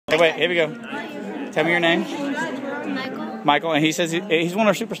Hey, wait, here we go. Tell me your name. Michael. Michael, and he says he's one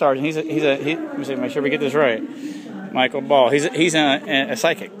of our superstars. And let me see, make sure we get this right. Michael Ball. He's a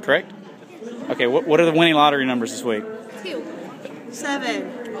psychic, correct? Okay. What are the winning lottery numbers this week? 2. 7.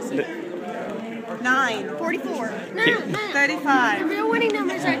 9. 44. No, 35. the real winning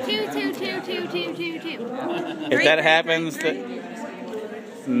numbers are 2, 2, 2, 2, 2, 2, 2. If that happens,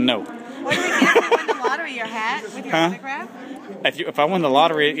 no. What do we get if we win the lottery? Your hat with your autograph? If I win the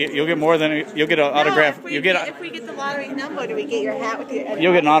lottery, you'll get more than you'll get an autograph. If we get the lottery number, do we get your hat with your?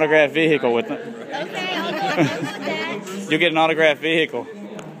 You'll get an autographed vehicle with it. Okay, I'll go with that. You'll get an autographed vehicle.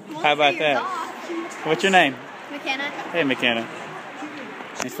 How about that? What's your name? McKenna. Hey, McKenna.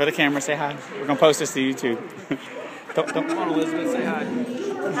 Thanks for the camera. Say hi. We're gonna post this to YouTube. Come on, Elizabeth. Say hi.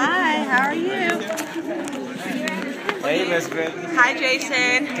 Hi. How are you? Hey, Elizabeth. Hi,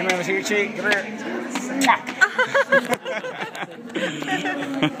 Jason. Come here. Let's see your cheek. Come here.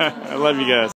 I love you guys.